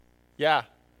Yeah,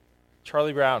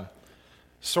 Charlie Brown.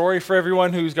 Sorry for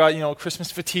everyone who's got,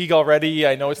 Christmas fatigue already.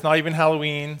 I know it's not even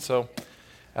Halloween. So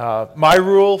my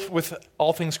rule with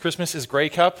all things Christmas is Grey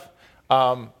Cup.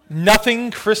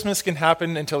 Nothing Christmas can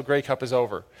happen until Grey Cup is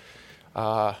over.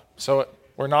 So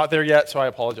we're not there yet, so I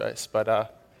apologize. But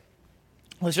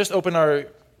let's just open our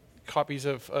copies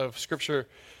of Scripture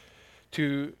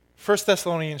to 1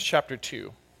 Thessalonians chapter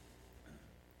 2.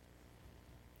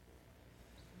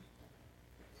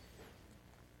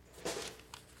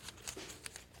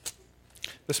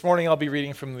 This morning I'll be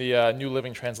reading from the New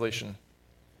Living Translation.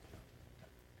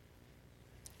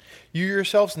 You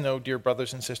yourselves know, dear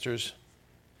brothers and sisters,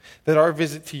 that our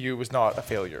visit to you was not a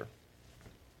failure.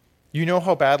 You know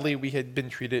how badly we had been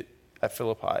treated at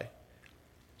Philippi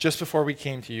just before we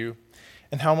came to you,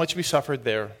 and how much we suffered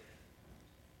there.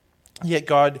 Yet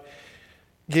God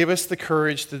gave us the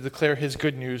courage to declare his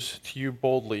good news to you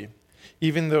boldly,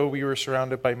 even though we were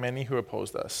surrounded by many who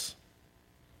opposed us.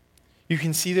 You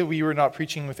can see that we were not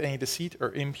preaching with any deceit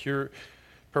or impure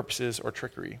purposes or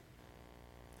trickery.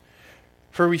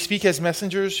 For we speak as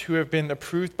messengers who have been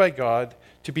approved by God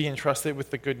to be entrusted with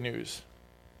the good news.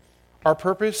 Our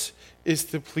purpose is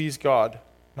to please God,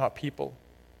 not people.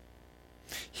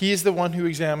 He is the one who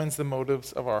examines the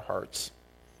motives of our hearts.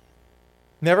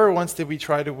 Never once did we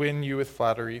try to win you with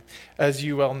flattery, as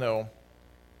you well know.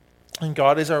 And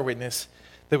God is our witness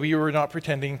that we were not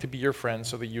pretending to be your friends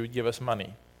so that you would give us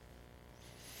money.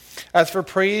 As for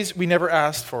praise, we never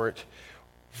asked for it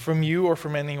from you or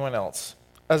from anyone else.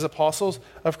 As apostles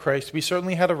of Christ, we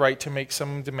certainly had a right to make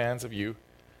some demands of you,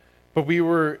 but we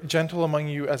were gentle among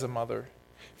you as a mother,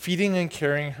 feeding and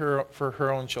caring for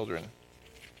her own children.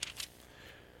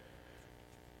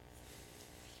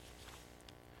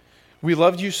 We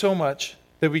loved you so much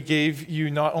that we gave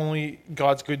you not only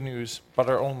God's good news, but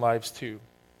our own lives too.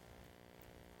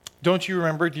 Don't you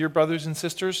remember, dear brothers and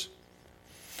sisters,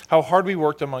 how hard we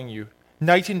worked among you?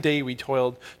 Night and day we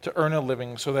toiled to earn a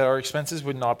living so that our expenses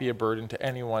would not be a burden to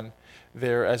anyone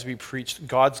there as we preached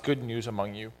God's good news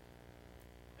among you.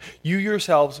 You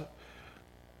yourselves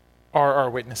are our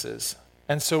witnesses,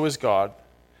 and so is God,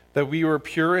 that we were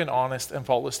pure and honest and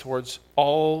faultless towards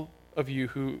all of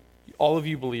you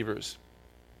believers.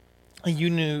 And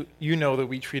you know that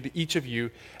we treated each of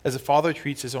you as a father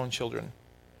treats his own children.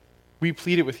 We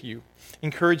pleaded with you,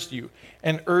 encouraged you,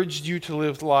 and urged you to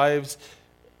live lives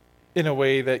in a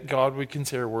way that God would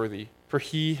consider worthy, for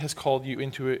he has called you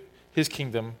into his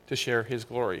kingdom to share his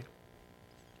glory.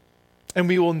 And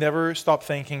we will never stop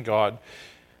thanking God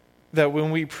that when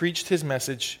we preached his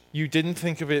message, you didn't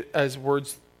think of it as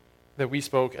words that we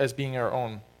spoke as being our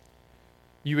own.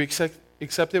 You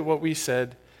accepted what we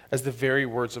said as the very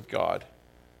words of God,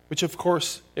 which of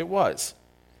course it was.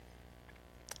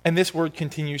 And this word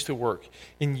continues to work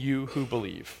in you who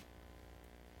believe.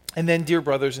 And then, dear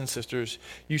brothers and sisters,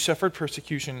 you suffered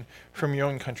persecution from your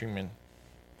own countrymen.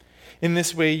 In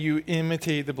this way, you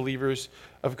imitate the believers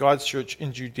of God's church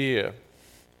in Judea,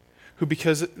 who,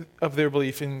 because of their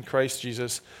belief in Christ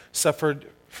Jesus, suffered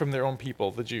from their own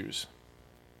people, the Jews.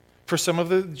 For some of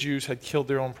the Jews had killed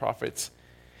their own prophets,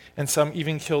 and some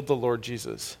even killed the Lord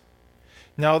Jesus.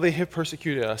 Now they have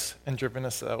persecuted us and driven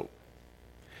us out.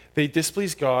 They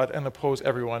displease God and oppose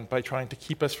everyone by trying to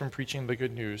keep us from preaching the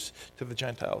good news to the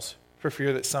Gentiles, for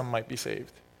fear that some might be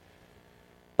saved.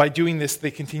 By doing this,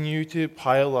 they continue to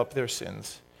pile up their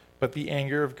sins, but the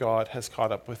anger of God has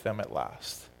caught up with them at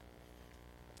last.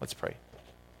 Let's pray.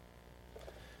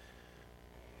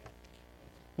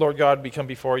 Lord God, we come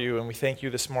before you and we thank you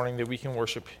this morning that we can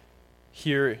worship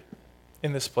here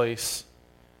in this place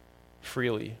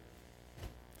freely.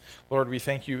 Lord, we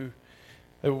thank you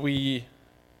that we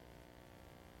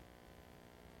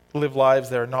live lives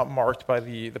that are not marked by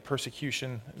the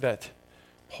persecution that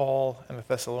Paul and the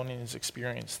Thessalonians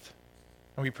experienced.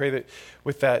 And we pray that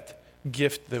with that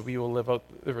gift that we will live out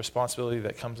the responsibility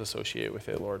that comes associated with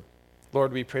it, Lord.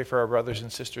 Lord, we pray for our brothers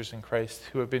and sisters in Christ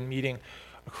who have been meeting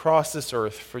across this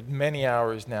earth for many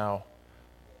hours now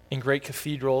in great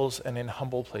cathedrals and in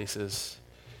humble places,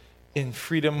 in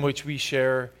freedom which we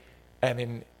share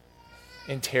and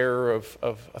in terror of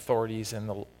authorities and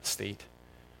the state.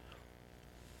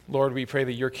 Lord, we pray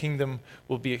that your kingdom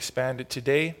will be expanded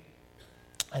today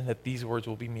and that these words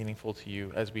will be meaningful to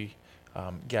you as we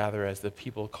gather as the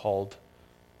people called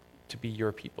to be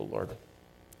your people, Lord.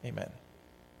 Amen.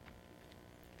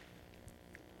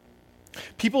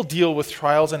 People deal with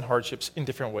trials and hardships in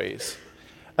different ways.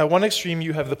 At one extreme,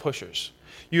 you have the pushers.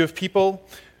 You have people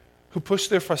who push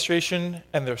their frustration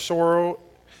and their sorrow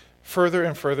further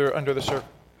and further under the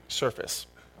surface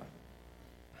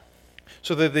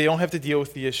so that they don't have to deal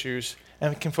with the issues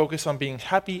and can focus on being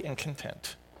happy and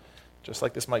content, just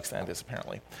like this mic stand is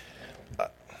apparently.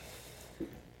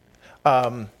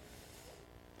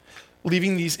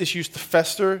 Leaving these issues to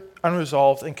fester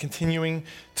unresolved and continuing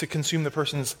to consume the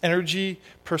person's energy,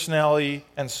 personality,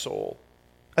 and soul.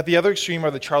 At the other extreme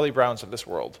are the Charlie Browns of this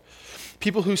world.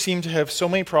 People who seem to have so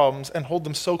many problems and hold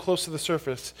them so close to the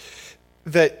surface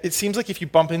that it seems like if you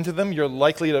bump into them, you're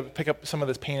likely to pick up some of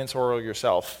this pain and sorrow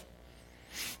yourself.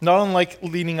 Not unlike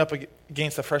leaning up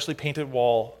against a freshly painted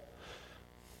wall.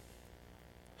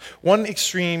 One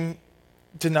extreme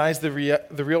denies the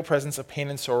real presence of pain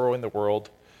and sorrow in the world,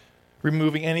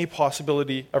 removing any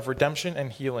possibility of redemption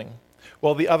and healing,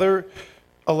 while the other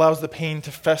allows the pain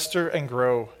to fester and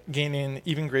grow, gaining an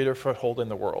even greater foothold in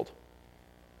the world.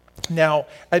 Now,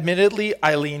 admittedly,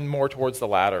 I lean more towards the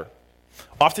latter.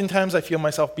 Oftentimes, I feel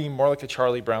myself being more like a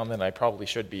Charlie Brown than I probably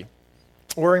should be,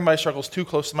 wearing my struggles too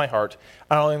close to my heart,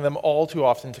 allowing them all too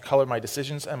often to color my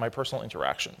decisions and my personal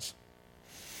interactions.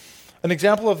 An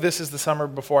example of this is the summer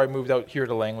before I moved out here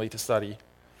to Langley to study.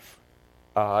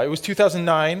 It was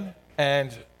 2009,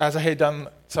 and as I had done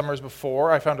summers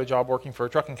before, I found a job working for a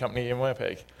trucking company in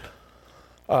Winnipeg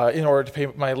in order to pay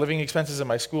my living expenses and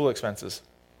my school expenses.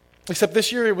 Except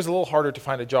this year, it was a little harder to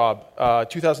find a job.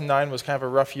 2009 was kind of a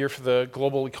rough year for the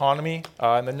global economy,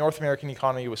 and the North American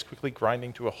economy was quickly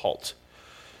grinding to a halt.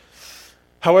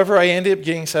 However, I ended up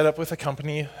getting set up with a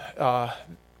company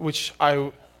which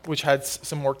had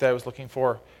some work that I was looking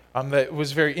for that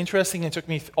was very interesting and took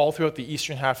me all throughout the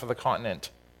eastern half of the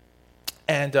continent.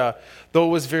 And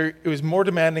though it was more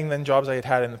demanding than jobs I had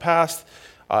had in the past,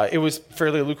 it was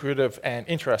fairly lucrative and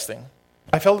interesting.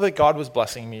 I felt that God was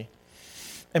blessing me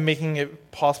and making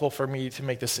it possible for me to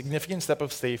make the significant step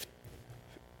of faith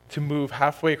to move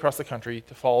halfway across the country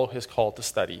to follow his call to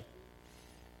study.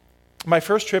 My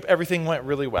first trip, everything went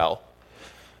really well.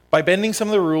 By bending some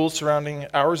of the rules surrounding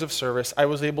hours of service, I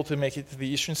was able to make it to the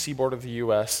eastern seaboard of the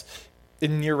U.S.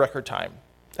 in near record time.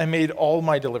 I made all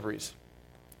my deliveries.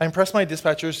 I impressed my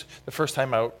dispatchers the first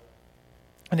time out,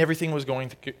 and everything was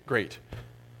going great.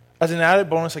 As an added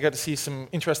bonus, I got to see some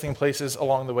interesting places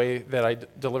along the way that I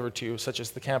delivered to, such as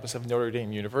the campus of Notre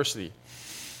Dame University.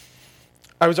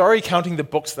 I was already counting the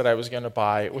books that I was going to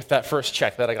buy with that first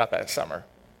check that I got that summer.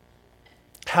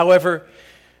 However,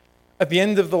 at the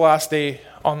end of the last day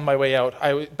on my way out,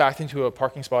 I backed into a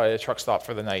parking spot at a truck stop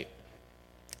for the night,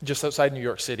 just outside New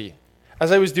York City.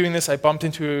 As I was doing this, I bumped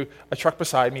into a truck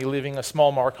beside me, leaving a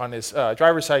small mark on his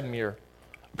driver's side mirror.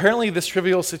 Apparently, this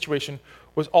trivial situation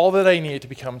was all that I needed to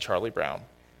become Charlie Brown.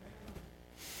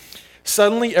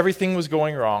 Suddenly, everything was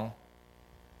going wrong.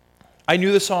 I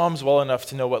knew the Psalms well enough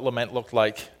to know what lament looked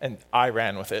like, and I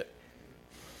ran with it.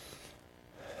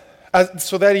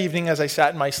 So that evening, as I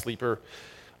sat in my sleeper,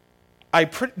 I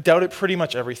doubted pretty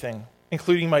much everything,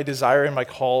 including my desire and my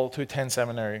call to attend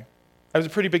seminary. I was a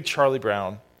pretty big Charlie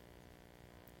Brown.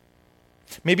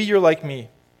 Maybe you're like me.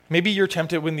 Maybe you're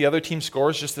tempted when the other team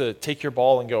scores just to take your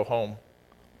ball and go home.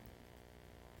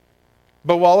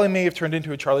 But while I may have turned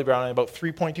into a Charlie Brown in about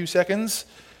 3.2 seconds,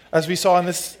 as we saw in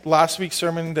this last week's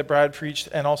sermon that Brad preached,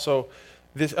 and also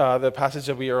the passage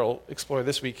that we will explore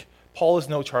this week, Paul is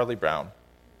no Charlie Brown.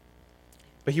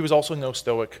 But he was also no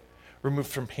stoic, removed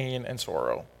from pain and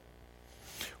sorrow.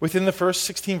 Within the first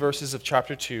 16 verses of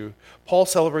chapter 2, Paul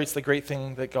celebrates the great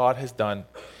thing that God has done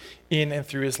in and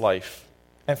through his life,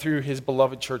 and through his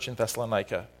beloved church in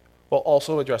Thessalonica, while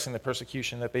also addressing the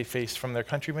persecution that they faced from their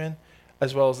countrymen,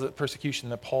 as well as the persecution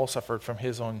that Paul suffered from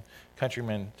his own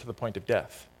countrymen to the point of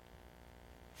death.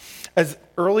 As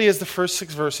early as the first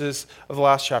 6 verses of the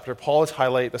last chapter, Paul has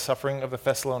highlighted the suffering of the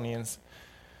Thessalonians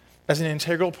as an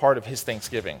integral part of his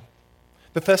thanksgiving.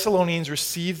 The Thessalonians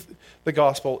received the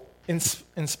gospel in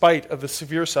spite of the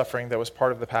severe suffering that was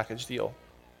part of the package deal.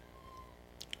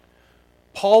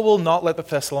 Paul will not let the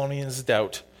Thessalonians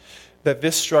doubt that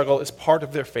this struggle is part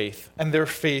of their faith, and their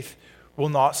faith will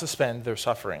not suspend their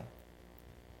suffering.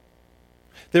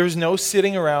 There is no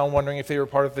sitting around wondering if they were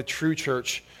part of the true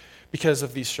church because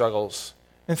of these struggles.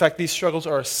 In fact, these struggles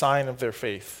are a sign of their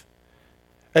faith.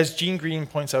 As Gene Green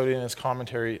points out in his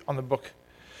commentary on the book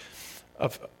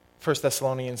of 1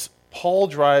 Thessalonians, Paul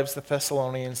drives the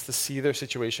Thessalonians to see their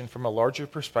situation from a larger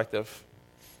perspective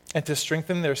and to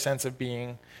strengthen their sense of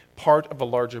being part of a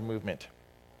larger movement.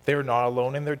 They are not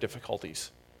alone in their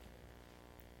difficulties,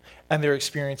 and their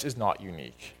experience is not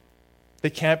unique. They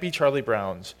can't be Charlie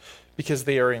Browns because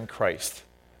they are in Christ,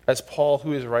 as Paul,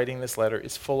 who is writing this letter,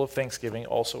 is full of thanksgiving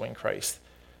also in Christ,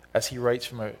 as he writes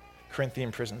from a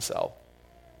Corinthian prison cell.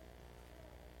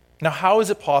 Now, how is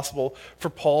it possible for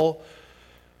Paul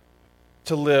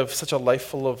to live such a life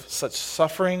full of such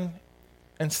suffering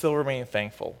and still remain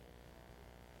thankful?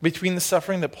 between the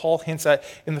suffering that Paul hints at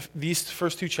in these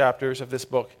first two chapters of this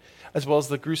book, as well as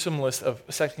the gruesome list of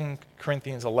 2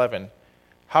 Corinthians 11,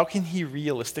 how can he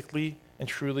realistically and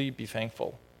truly be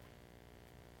thankful?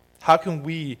 How can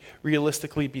we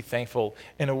realistically be thankful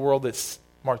in a world that's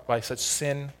marked by such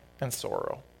sin and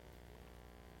sorrow?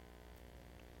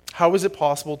 How is it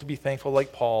possible to be thankful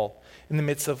like Paul in the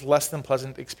midst of less than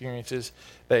pleasant experiences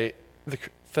that the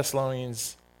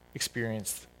Thessalonians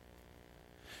experienced?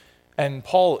 And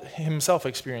Paul himself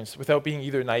experienced without being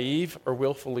either naive or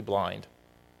willfully blind.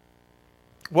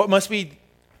 What must we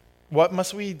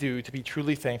do to be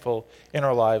truly thankful in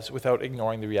our lives without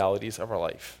ignoring the realities of our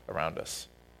life around us?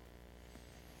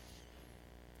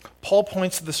 Paul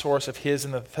points to the source of his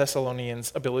and the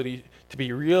Thessalonians' ability to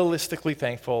be realistically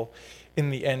thankful in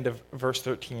the end of verse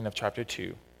 13 of chapter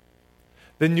 2.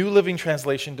 The New Living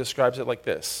Translation describes it like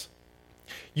this: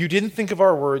 "You didn't think of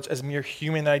our words as mere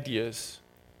human ideas.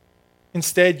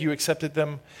 Instead, you accepted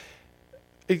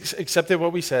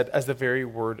what we said as the very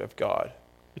word of God,"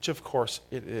 which of course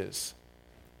it is.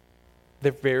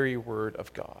 The very word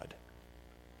of God.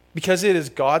 Because it is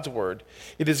God's word,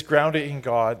 it is grounded in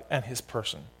God and his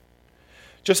person.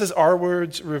 Just as our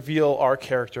words reveal our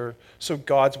character, so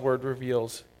God's word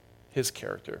reveals his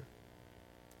character.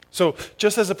 So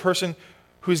just as a person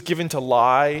who is given to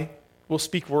lie will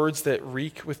speak words that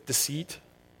reek with deceit,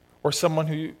 or someone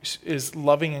who is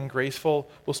loving and graceful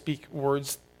will speak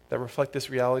words that reflect this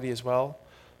reality as well,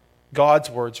 God's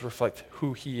words reflect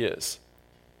who he is.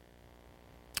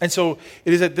 And so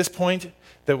it is at this point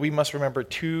that we must remember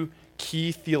two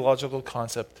key theological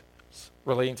concepts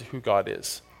relating to who God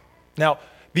is. Now,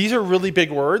 these are really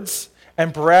big words,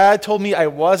 and Brad told me I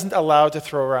wasn't allowed to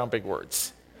throw around big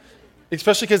words,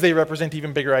 especially because they represent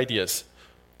even bigger ideas.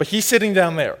 But he's sitting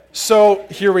down there. So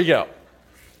here we go.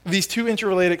 These two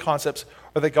interrelated concepts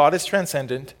are that God is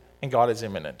transcendent and God is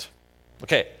imminent.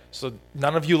 Okay, so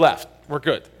none of you left. We're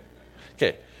good.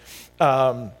 Okay.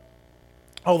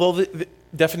 Although the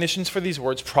definitions for these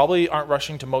words probably aren't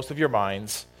rushing to most of your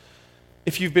minds,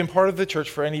 if you've been part of the church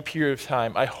for any period of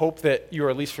time, I hope that you're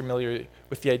at least familiar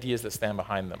with the ideas that stand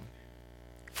behind them.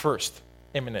 First,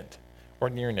 imminent, or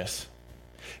nearness.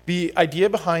 The idea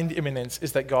behind imminence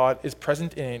is that God is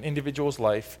present in an individual's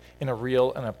life in a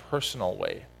real and a personal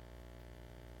way.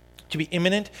 To be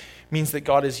imminent means that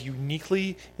God is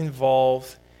uniquely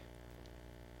involved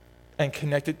and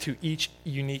connected to each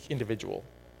unique individual.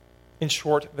 In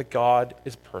short, that God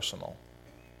is personal.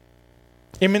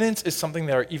 Imminence is something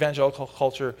that our evangelical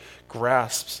culture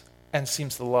grasps and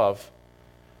seems to love.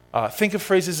 Think of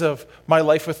phrases of "my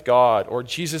life with God" or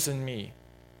 "Jesus and me."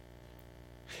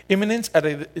 Imminence at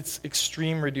its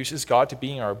extreme reduces God to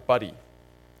being our buddy.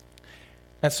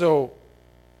 And so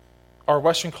our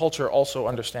Western culture also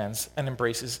understands and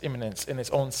embraces imminence in its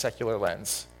own secular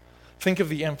lens. Think of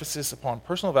the emphasis upon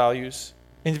personal values,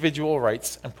 individual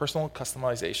rights, and personal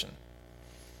customization.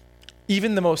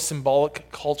 Even the most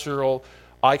symbolic cultural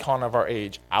icon of our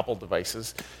age, Apple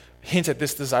devices, hint at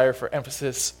this desire for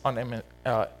emphasis on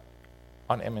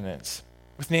imminence,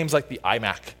 with names like the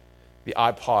iMac, the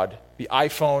iPod, the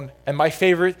iPhone, and my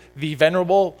favorite, the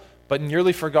venerable but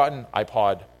nearly forgotten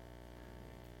iPod.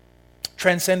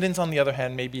 Transcendence, on the other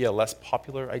hand, may be a less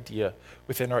popular idea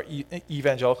within our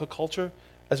evangelical culture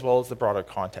as well as the broader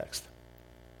context.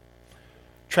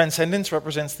 Transcendence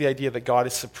represents the idea that God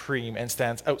is supreme and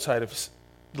stands outside of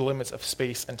the limits of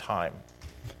space and time,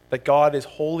 that God is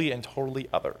wholly and totally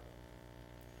other.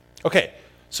 Okay,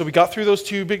 so we got through those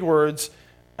two big words.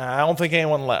 I don't think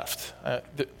anyone left,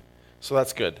 so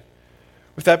that's good.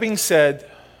 With that being said,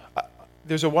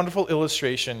 there's a wonderful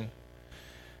illustration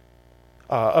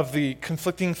of the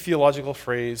conflicting theological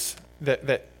phrase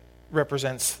that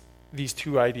represents these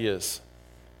two ideas,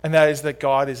 and that is that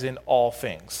God is in all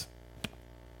things.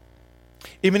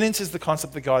 Imminence is the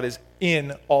concept that God is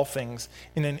in all things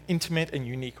in an intimate and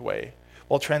unique way,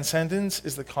 while transcendence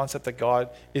is the concept that God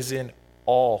is in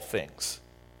all things.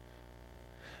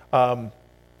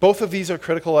 Both of these are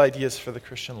critical ideas for the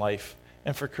Christian life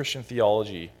and for Christian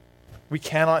theology. We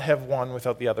cannot have one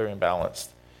without the other imbalanced.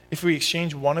 If we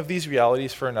exchange one of these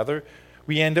realities for another,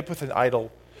 we end up with an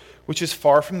idol which is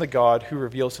far from the God who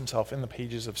reveals himself in the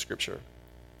pages of Scripture.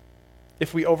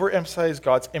 If we overemphasize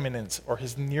God's imminence or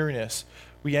his nearness,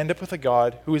 we end up with a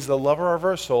God who is the lover of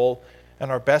our soul and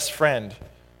our best friend,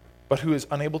 but who is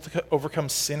unable to overcome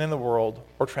sin in the world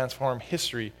or transform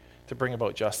history to bring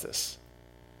about justice.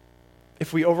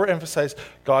 If we overemphasize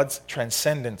God's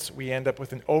transcendence, we end up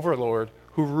with an overlord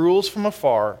who rules from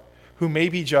afar, who may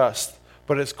be just,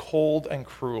 but is cold and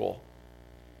cruel.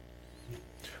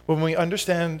 When we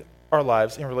understand our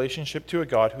lives in relationship to a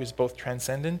God who is both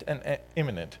transcendent and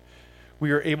imminent,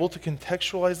 we are able to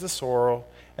contextualize the sorrow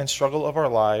and struggle of our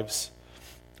lives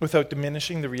without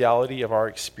diminishing the reality of our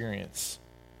experience.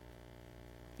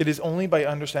 It is only by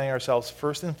understanding ourselves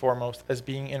first and foremost as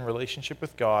being in relationship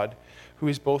with God, who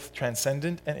is both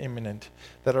transcendent and imminent,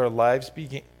 that our lives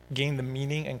gain the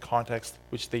meaning and context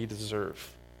which they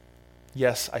deserve.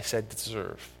 Yes, I said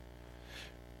deserve.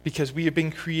 Because we have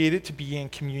been created to be in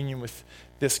communion with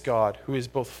this God, who is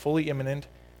both fully immanent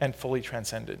and fully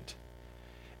transcendent.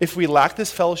 If we lack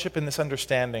this fellowship and this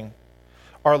understanding,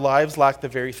 our lives lack the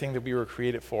very thing that we were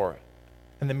created for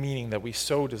and the meaning that we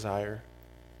so desire.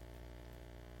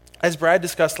 As Brad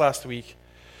discussed last week,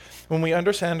 when we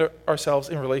understand ourselves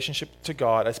in relationship to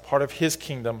God as part of his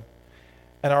kingdom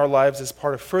and our lives as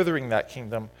part of furthering that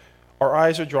kingdom, our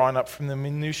eyes are drawn up from the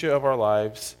minutiae of our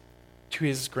lives to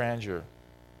his grandeur.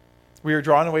 We are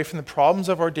drawn away from the problems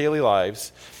of our daily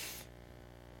lives,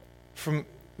 from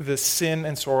the sin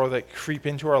and sorrow that creep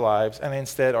into our lives, and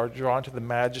instead are drawn to the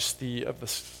majesty of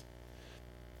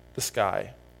the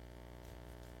sky.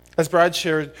 As Brad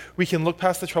shared, we can look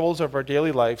past the troubles of our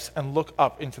daily lives and look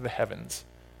up into the heavens.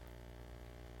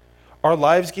 Our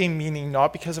lives gain meaning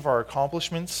not because of our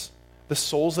accomplishments, the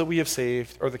souls that we have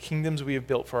saved, or the kingdoms we have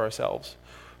built for ourselves,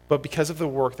 but because of the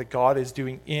work that God is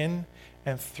doing in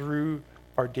and through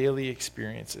our daily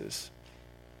experiences.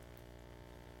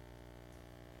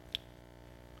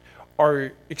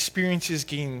 Our experiences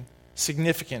gain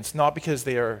significance not because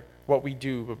they are what we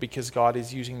do, but because God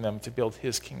is using them to build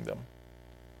his kingdom.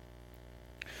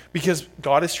 Because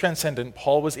God is transcendent,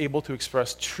 Paul was able to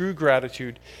express true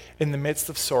gratitude in the midst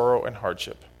of sorrow and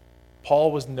hardship.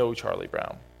 Paul was no Charlie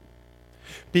Brown.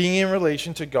 Being in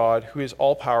relation to God, who is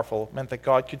all-powerful, meant that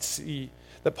Paul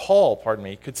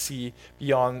could see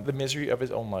beyond the misery of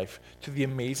his own life to the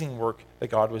amazing work that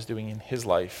God was doing in his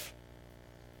life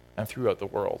and throughout the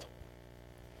world.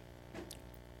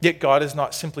 Yet God is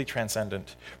not simply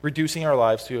transcendent, reducing our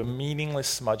lives to a meaningless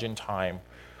smudge in time,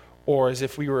 or as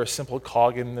if we were a simple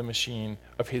cog in the machine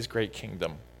of his great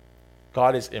kingdom.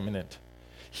 God is immanent.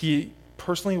 He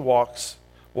personally walked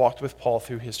with Paul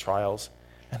through his trials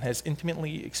and has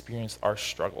intimately experienced our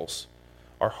struggles,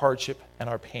 our hardship, and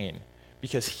our pain,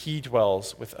 because he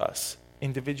dwells with us,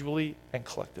 individually and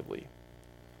collectively.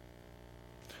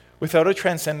 Without a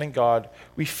transcendent God,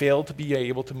 we fail to be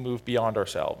able to move beyond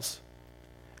ourselves.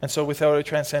 And so without a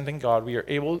transcendent God, we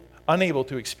are unable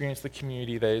to experience the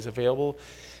community that is available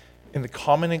in the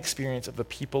common experience of the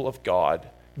people of God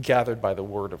gathered by the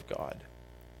Word of God.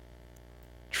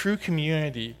 True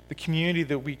community, the community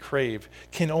that we crave,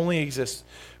 can only exist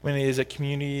when it is a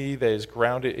community that is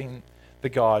grounded in the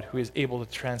God who is able to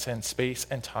transcend space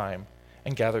and time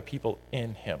and gather people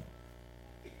in him.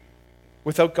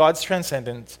 Without God's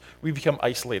transcendence, we become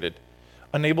isolated,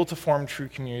 unable to form true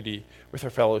community with our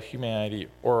fellow humanity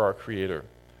or our Creator.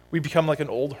 We become like an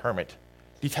old hermit,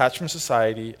 detached from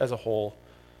society as a whole,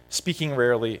 speaking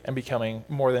rarely and becoming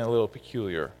more than a little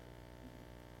peculiar.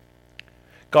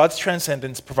 God's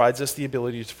transcendence provides us the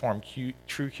ability to form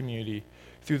true community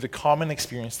through the common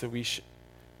experience that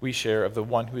we share of the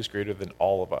one who is greater than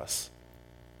all of us.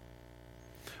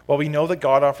 While we know that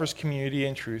God offers community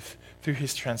and truth through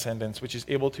his transcendence, which is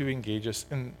able to engage us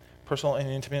in personal and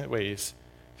intimate ways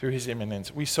through his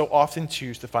immanence, we so often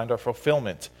choose to find our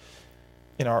fulfillment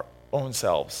in our own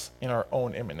selves, in our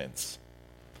own immanence.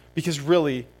 Because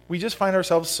really, we just find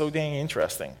ourselves so dang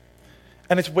interesting.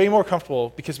 And it's way more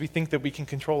comfortable because we think that we can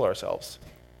control ourselves.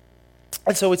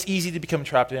 And so it's easy to become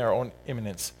trapped in our own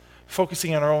immanence,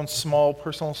 focusing on our own small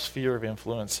personal sphere of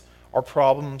influence, our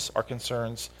problems, our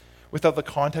concerns, without the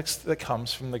context that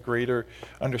comes from the greater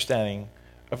understanding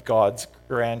of God's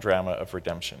grand drama of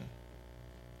redemption.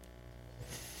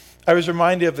 I was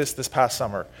reminded of this past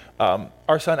summer.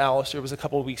 Our son Alistair was a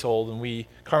couple of weeks old, and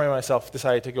Carmen and myself,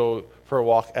 decided to go for a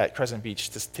walk at Crescent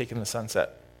Beach to take in the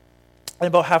sunset. And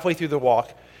about halfway through the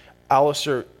walk,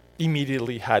 Alistair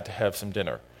immediately had to have some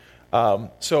dinner,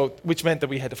 which meant that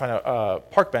we had to find a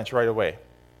park bench right away.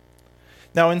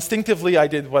 Now, instinctively, I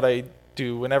did what I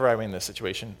do whenever I'm in this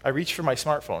situation. I reached for my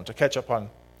smartphone to catch up on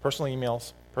personal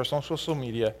emails, personal social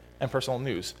media, and personal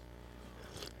news,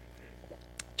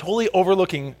 totally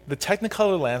overlooking the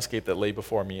technicolor landscape that lay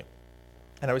before me.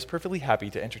 And I was perfectly happy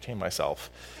to entertain myself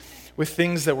with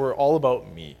things that were all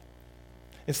about me,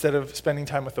 instead of spending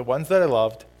time with the ones that I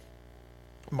loved,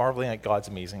 marveling at God's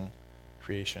amazing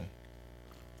creation.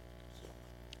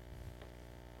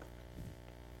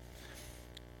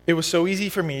 It was so easy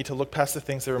for me to look past the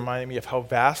things that reminded me of how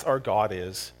vast our God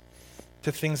is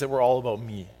to things that were all about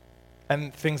me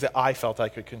and things that I felt I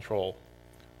could control,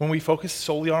 When we focus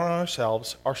solely on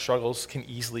ourselves, our struggles can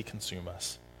easily consume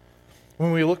us.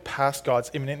 When we look past God's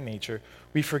immanent nature,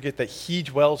 we forget that He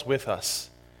dwells with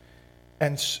us,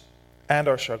 and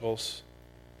our struggles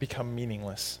become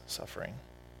meaningless suffering.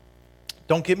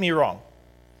 Don't get me wrong.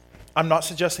 I'm not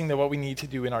suggesting that what we need to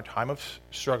do in our time of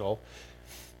struggle,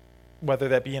 whether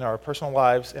that be in our personal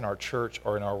lives, in our church,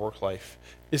 or in our work life,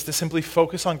 is to simply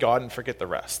focus on God and forget the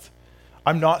rest.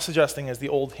 I'm not suggesting, as the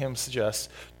old hymn suggests,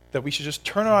 that we should just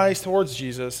turn our eyes towards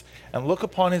Jesus and look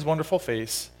upon His wonderful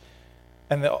face,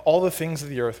 and that all the things of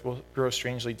the earth will grow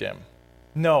strangely dim.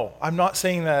 No, I'm not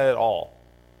saying that at all.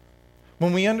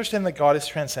 When we understand that God is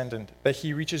transcendent, that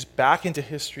He reaches back into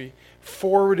history,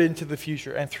 forward into the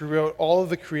future, and throughout all of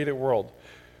the created world,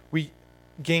 we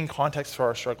gain context for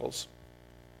our struggles.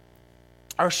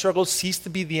 Our struggles cease to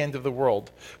be the end of the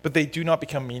world, but they do not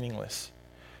become meaningless.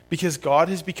 Because God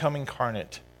has become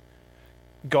incarnate.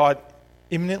 God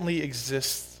immanently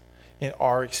exists in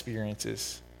our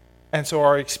experiences. And so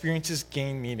our experiences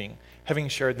gain meaning, having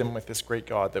shared them with this great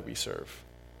God that we serve.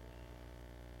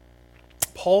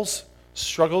 Paul's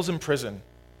struggles in prison,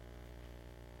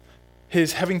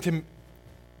 his having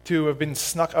to have been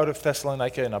snuck out of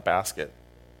Thessalonica in a basket,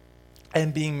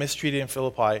 and being mistreated in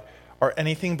Philippi are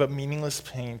anything but meaningless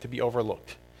pain to be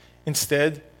overlooked.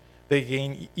 Instead, they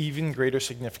gain even greater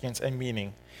significance and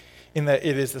meaning in that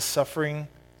it is this suffering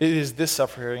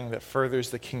that furthers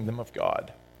the kingdom of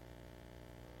God.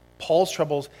 Paul's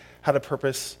troubles had a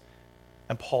purpose,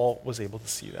 and Paul was able to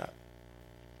see that.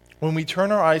 When we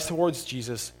turn our eyes towards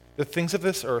Jesus, the things of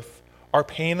this earth, our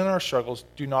pain and our struggles,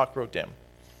 do not grow dim.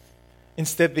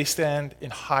 Instead, they stand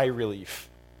in high relief.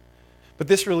 But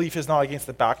this relief is not against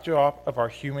the backdrop of our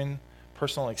human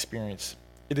personal experience.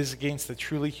 It is against the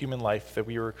truly human life that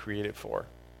we were created for.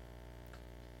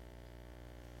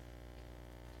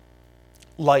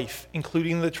 Life,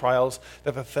 including the trials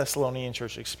that the Thessalonian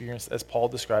church experienced, as Paul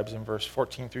describes in verse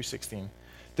 14 through 16,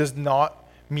 does not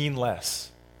mean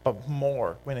less, but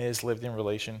more when it is lived in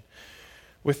relation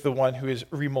with the one who is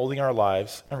remolding our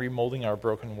lives and remolding our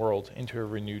broken world into a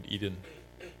renewed Eden.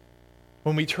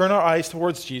 When we turn our eyes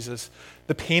towards Jesus,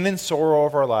 the pain and sorrow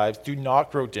of our lives do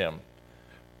not grow dim.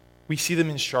 We see them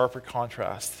in sharper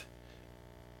contrast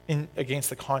against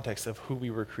the context of who we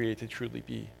were created to truly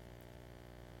be.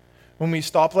 When we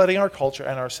stop letting our culture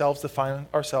and ourselves define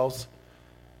ourselves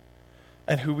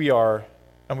and who we are,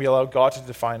 and we allow God to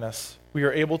define us, we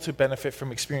are able to benefit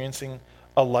from experiencing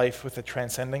a life with a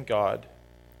transcendent God.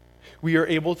 We are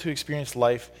able to experience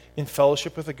life in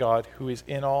fellowship with a God who is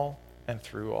in all and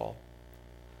through all.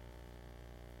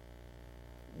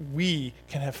 We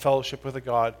can have fellowship with a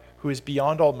God who is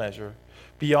beyond all measure,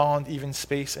 beyond even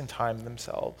space and time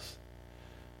themselves.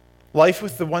 Life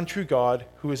with the one true God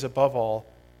who is above all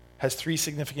has three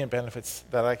significant benefits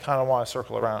that I kind of want to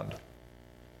circle around.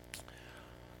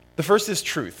 The first is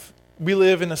truth. We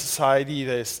live in a society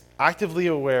that is actively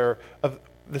aware of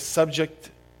the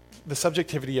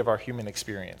subjectivity of our human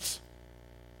experience.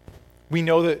 We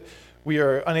know that we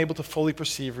are unable to fully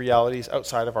perceive realities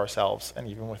outside of ourselves and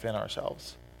even within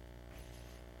ourselves.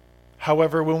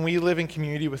 However, when we live in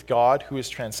community with God, who is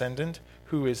transcendent,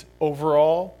 who is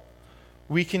overall,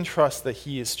 we can trust that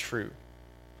He is true.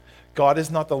 God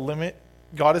is not limited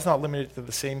to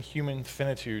the same human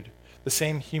finitude, the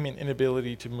same human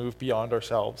inability to move beyond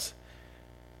ourselves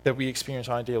that we experience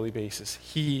on a daily basis.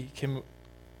 He can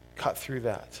cut through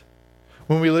that.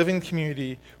 When we live in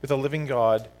community with a living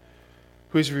God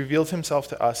who has revealed Himself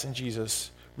to us in Jesus,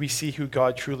 we see who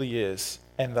God truly is,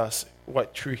 and thus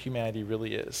what true humanity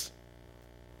really is.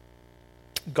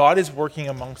 God is working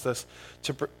amongst us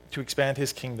to expand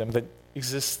His kingdom that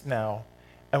exists now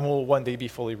and will one day be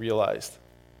fully realized.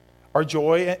 Our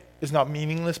joy is not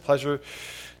meaningless pleasure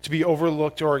to be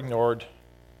overlooked or ignored,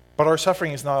 but our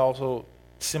suffering is not also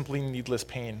simply needless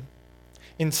pain.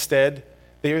 Instead,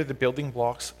 they are the building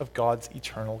blocks of God's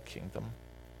eternal kingdom,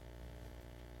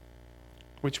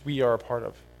 which we are a part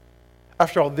of.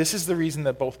 After all, this is the reason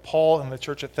that both Paul and the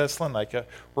church at Thessalonica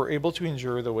were able to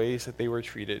endure the ways that they were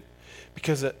treated.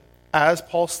 Because as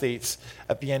Paul states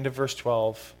at the end of verse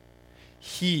 12,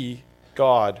 He,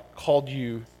 God, called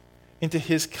you into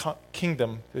His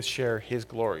kingdom to share His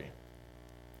glory.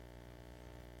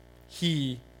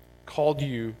 He called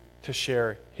you to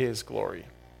share His glory.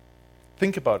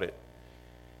 Think about it.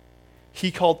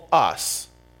 He called us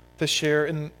to share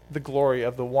in the glory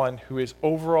of the one who is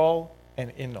over all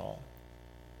and in all.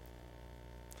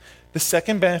 The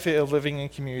second benefit of living in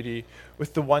community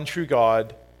with the one true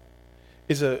God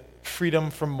is a freedom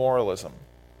from moralism.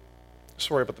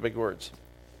 Sorry about the big words.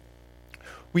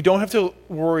 We don't have to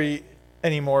worry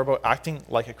anymore about acting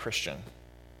like a Christian.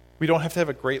 We don't have to have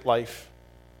a great life.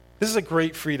 This is a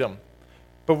great freedom.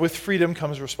 But with freedom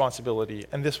comes responsibility,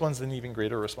 and this one's an even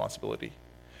greater responsibility.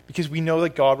 Because we know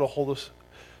that God will hold us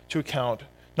to account,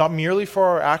 not merely for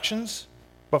our actions,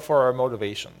 but for our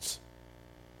motivations.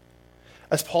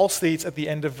 As Paul states at the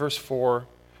end of verse 4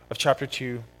 of chapter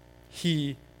 2,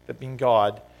 he, that being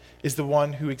God, is the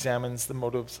one who examines the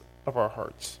motives of our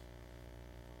hearts.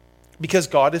 Because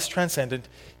God is transcendent,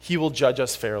 he will judge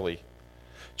us fairly,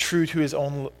 true to his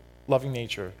own loving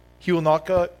nature. He will not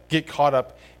get caught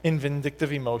up in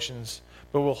vindictive emotions,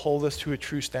 but will hold us to a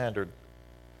true standard.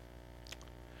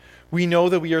 We know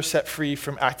that we are set free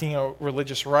from acting out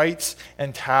religious rites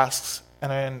and tasks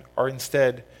and are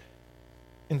instead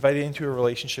invited into a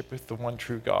relationship with the one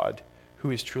true God,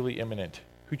 who is truly imminent,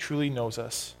 who truly knows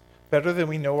us better than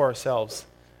we know ourselves,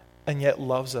 and yet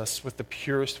loves us with the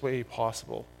purest way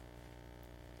possible.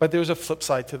 But there's a flip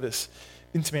side to this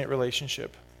intimate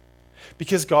relationship.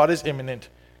 Because God is imminent,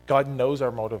 God knows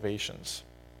our motivations.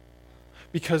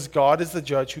 Because God is the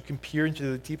judge who can peer into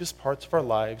the deepest parts of our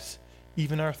lives,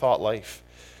 even our thought life,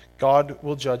 God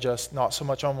will judge us not so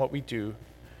much on what we do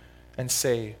and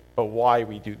say, but why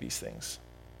we do these things.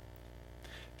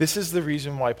 This is the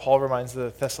reason why Paul reminds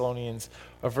the Thessalonians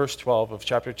of verse 12 of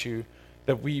chapter 2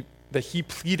 that he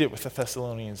pleaded with the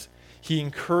Thessalonians. He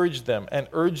encouraged them and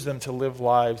urged them to live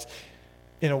lives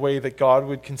in a way that God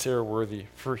would consider worthy,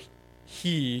 for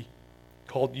he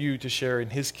called you to share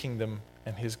in his kingdom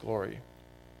and his glory.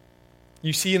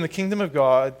 You see, in the kingdom of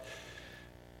God,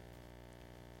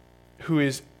 who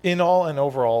is in all and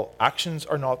over all, actions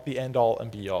are not the end all and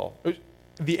be all.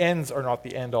 The ends are not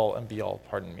the end all and be all,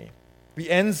 pardon me. The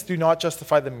ends do not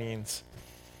justify the means.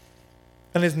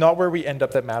 And it's not where we end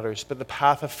up that matters, but the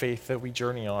path of faith that we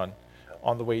journey on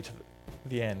the way to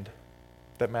the end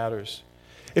that matters.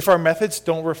 If our methods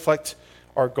don't reflect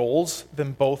our goals,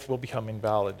 then both will become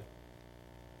invalid.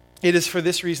 It is for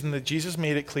this reason that Jesus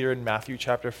made it clear in Matthew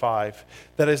chapter 5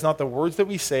 that it is not the words that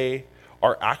we say,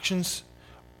 our actions,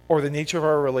 or the nature of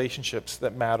our relationships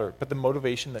that matter, but the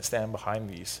motivation that stand behind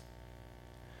these.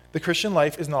 The Christian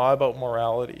life is not about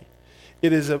morality.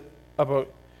 It is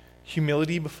about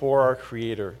humility before our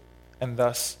Creator, and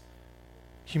thus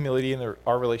humility in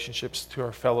our relationships to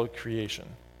our fellow creation.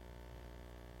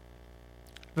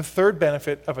 The third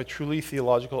benefit of a truly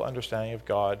theological understanding of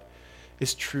God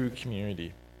is true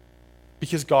community.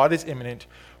 Because God is imminent,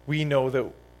 we know that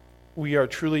we are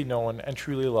truly known and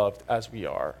truly loved as we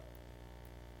are.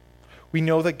 We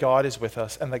know that God is with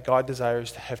us and that God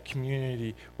desires to have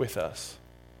community with us.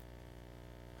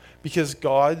 Because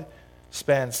God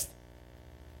spans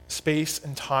space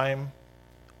and time,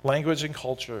 language and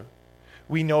culture,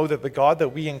 we know that the God that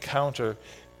we encounter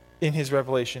in his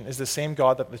revelation is the same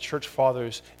God that the church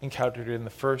fathers encountered in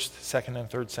the 1st, 2nd, and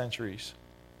 3rd centuries.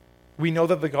 We know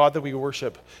that the God that we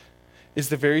worship is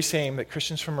the very same that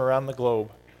Christians from around the globe,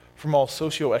 from all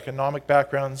socioeconomic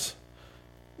backgrounds,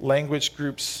 language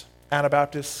groups,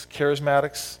 Anabaptists,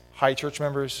 charismatics, high church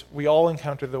members, we all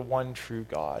encounter the one true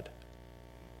God.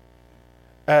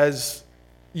 As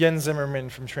Jens Zimmerman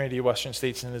from Trinity Western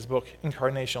states in his book,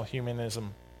 Incarnational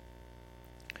Humanism,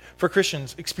 for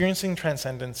Christians, experiencing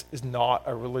transcendence is not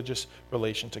a religious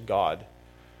relation to God,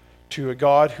 to a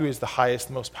God who is the highest,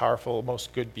 most powerful,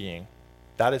 most good being.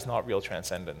 That is not real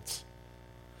transcendence.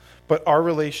 But our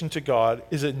relation to God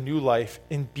is a new life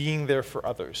in being there for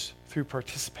others through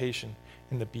participation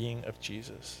in the being of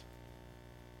Jesus.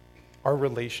 Our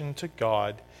relation to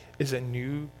God is a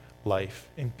new life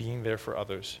in being there for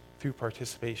others through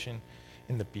participation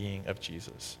in the being of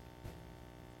Jesus.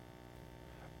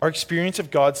 Our experience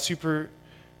of God's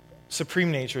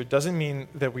supreme nature doesn't mean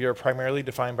that we are primarily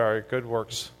defined by our good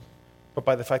works, but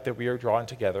by the fact that we are drawn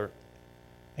together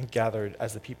and gathered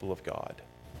as the people of God.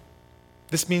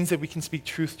 This means that we can speak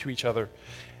truth to each other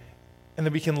and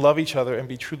that we can love each other and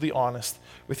be truly honest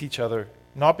with each other,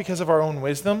 not because of our own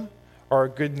wisdom or our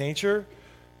good nature,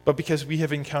 but because we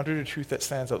have encountered a truth that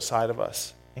stands outside of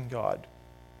us in God.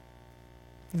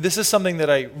 This is something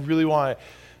that I really want to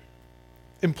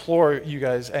implore you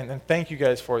guys and thank you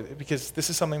guys for, because this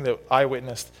is something that I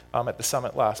witnessed at the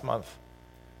summit last month.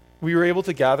 We were able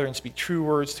to gather and speak true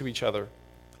words to each other.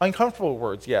 Uncomfortable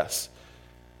words, yes,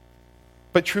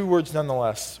 but true words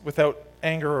nonetheless, without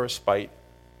anger or spite,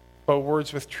 but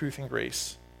words with truth and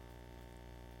grace.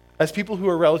 As people who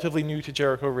are relatively new to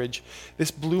Jericho Ridge, this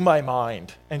blew my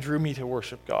mind and drew me to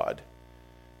worship God.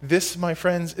 This, my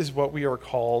friends, is what we are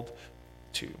called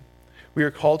to. We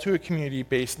are called to a community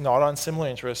based not on similar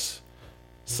interests,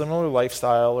 similar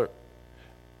lifestyle,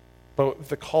 but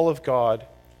the call of God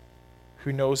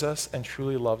who knows us and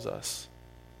truly loves us.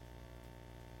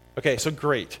 Okay, so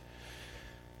great.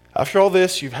 After all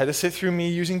this, you've had to sit through me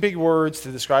using big words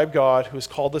to describe God who has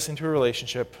called us into a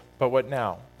relationship. But what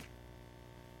now?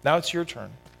 Now it's your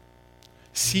turn.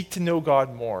 Seek to know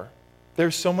God more.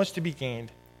 There's so much to be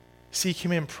gained. Seek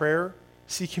him in prayer.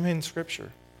 Seek him in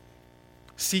Scripture.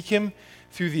 Seek him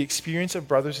through the experience of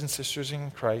brothers and sisters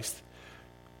in Christ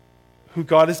who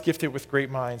God has gifted with great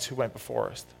minds who went before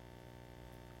us.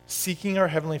 Seeking our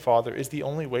Heavenly Father is the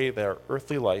only way that our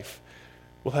earthly life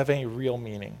will have any real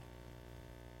meaning.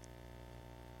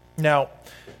 Now,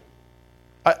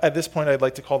 at this point, I'd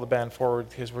like to call the band forward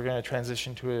because we're going to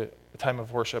transition to a time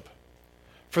of worship.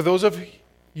 For those of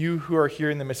you who are here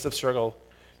in the midst of struggle,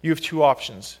 you have two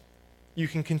options. You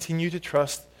can continue to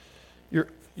trust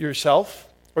yourself,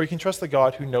 or you can trust the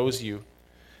God who knows you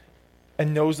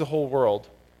and knows the whole world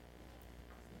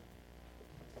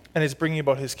and is bringing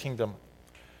about his kingdom.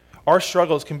 Our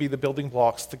struggles can be the building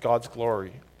blocks to God's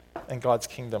glory and God's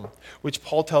kingdom, which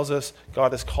Paul tells us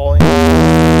God is calling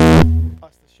us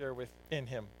to share within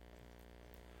him.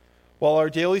 While our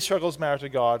daily struggles matter to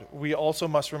God, we also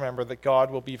must remember that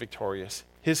God will be victorious.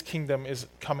 His kingdom is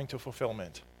coming to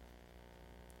fulfillment.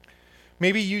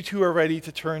 Maybe you too are ready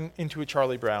to turn into a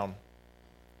Charlie Brown.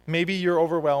 Maybe you're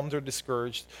overwhelmed or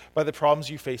discouraged by the problems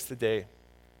you face today.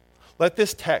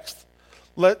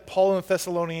 Let Paul and the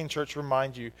Thessalonian church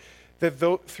remind you that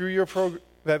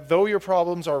though your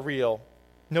problems are real,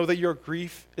 know that your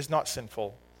grief is not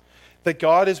sinful, that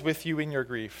God is with you in your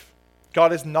grief.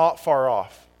 God is not far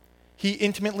off. He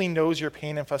intimately knows your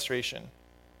pain and frustration.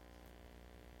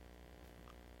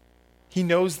 He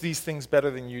knows these things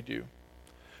better than you do.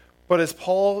 But as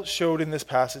Paul showed in this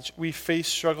passage, we face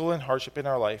struggle and hardship in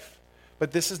our life,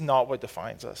 but this is not what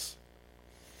defines us.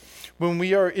 When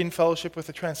we are in fellowship with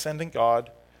a transcendent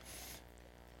God,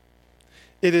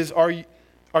 it is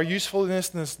our usefulness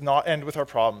does not end with our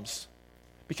problems,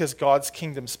 because God's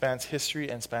kingdom spans history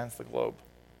and spans the globe.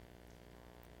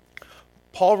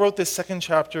 Paul wrote this second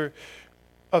chapter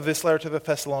of this letter to the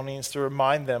Thessalonians to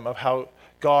remind them of how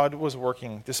God was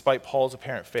working despite Paul's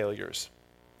apparent failures.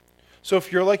 So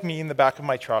if you're like me in the back of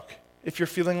my truck, if you're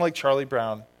feeling like Charlie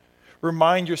Brown,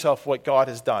 remind yourself what God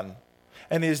has done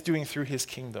and is doing through his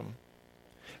kingdom.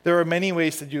 There are many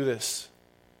ways to do this.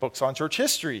 Books on church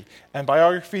history and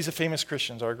biographies of famous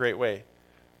Christians are a great way.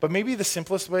 But maybe the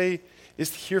simplest way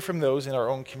is to hear from those in our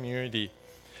own community,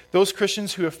 those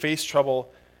Christians who have faced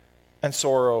trouble and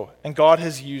sorrow, and God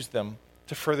has used them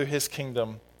to further his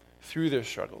kingdom through their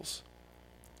struggles.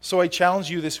 So I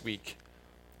challenge you this week.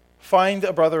 Find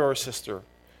a brother or a sister.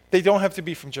 They don't have to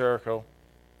be from Jericho.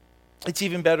 It's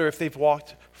even better if they've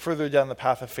walked further down the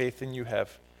path of faith than you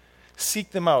have.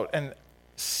 Seek them out and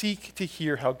seek to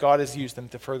hear how God has used them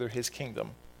to further his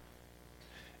kingdom.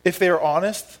 If they are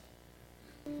honest,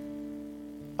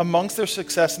 amongst their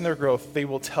success and their growth, they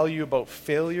will tell you about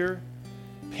failure,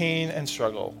 pain, and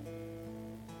struggle.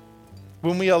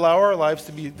 When we allow our lives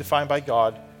to be defined by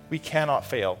God, we cannot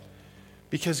fail,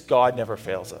 because God never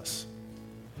fails us.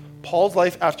 Paul's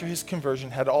life after his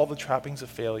conversion had all the trappings of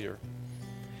failure.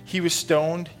 He was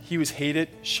stoned, he was hated,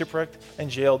 shipwrecked, and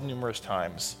jailed numerous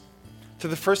times. To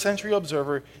the first century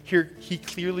observer, here he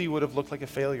clearly would have looked like a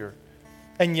failure.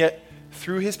 And yet,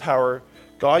 through his power,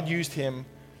 God used him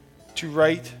to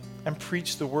write and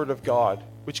preach the word of God,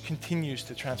 which continues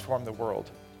to transform the world.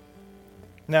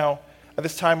 Now, at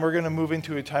this time, we're going to move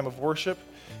into a time of worship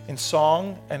in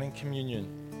song and in communion.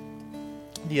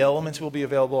 The elements will be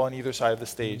available on either side of the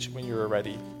stage when you are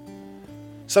ready.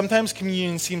 Sometimes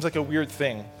communion seems like a weird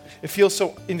thing. It feels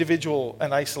so individual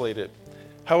and isolated.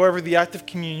 However, the act of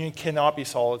communion cannot be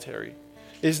solitary.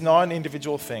 It is not an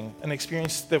individual thing, an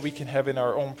experience that we can have in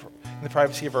the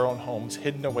privacy of our own homes,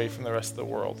 hidden away from the rest of the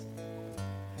world.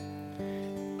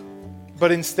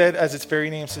 But instead, as its very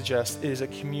name suggests, it is a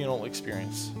communal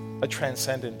experience, a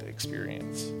transcendent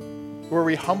experience, where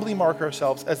we humbly mark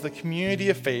ourselves as the community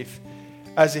of faith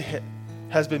as it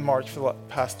has been marked for the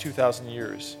past 2,000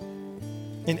 years.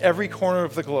 In every corner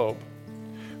of the globe,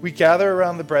 we gather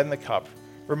around the bread and the cup,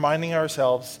 reminding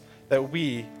ourselves that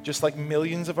we, just like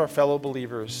millions of our fellow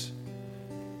believers,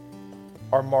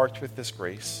 are marked with this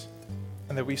grace,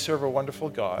 and that we serve a wonderful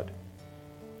God.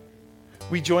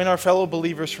 We join our fellow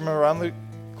believers from around the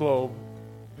globe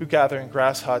who gather in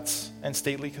grass huts and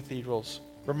stately cathedrals,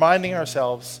 reminding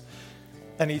ourselves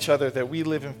and each other that we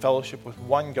live in fellowship with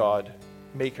one God,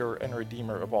 Maker and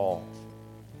Redeemer of all.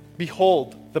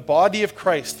 Behold, the body of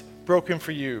Christ broken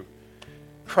for you,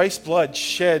 Christ's blood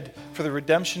shed for the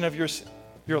redemption of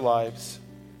your lives.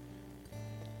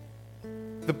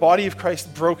 The body of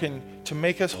Christ broken to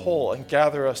make us whole and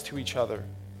gather us to each other.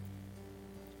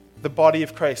 The body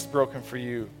of Christ broken for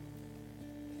you.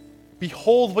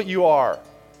 Behold what you are,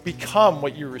 become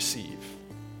what you receive.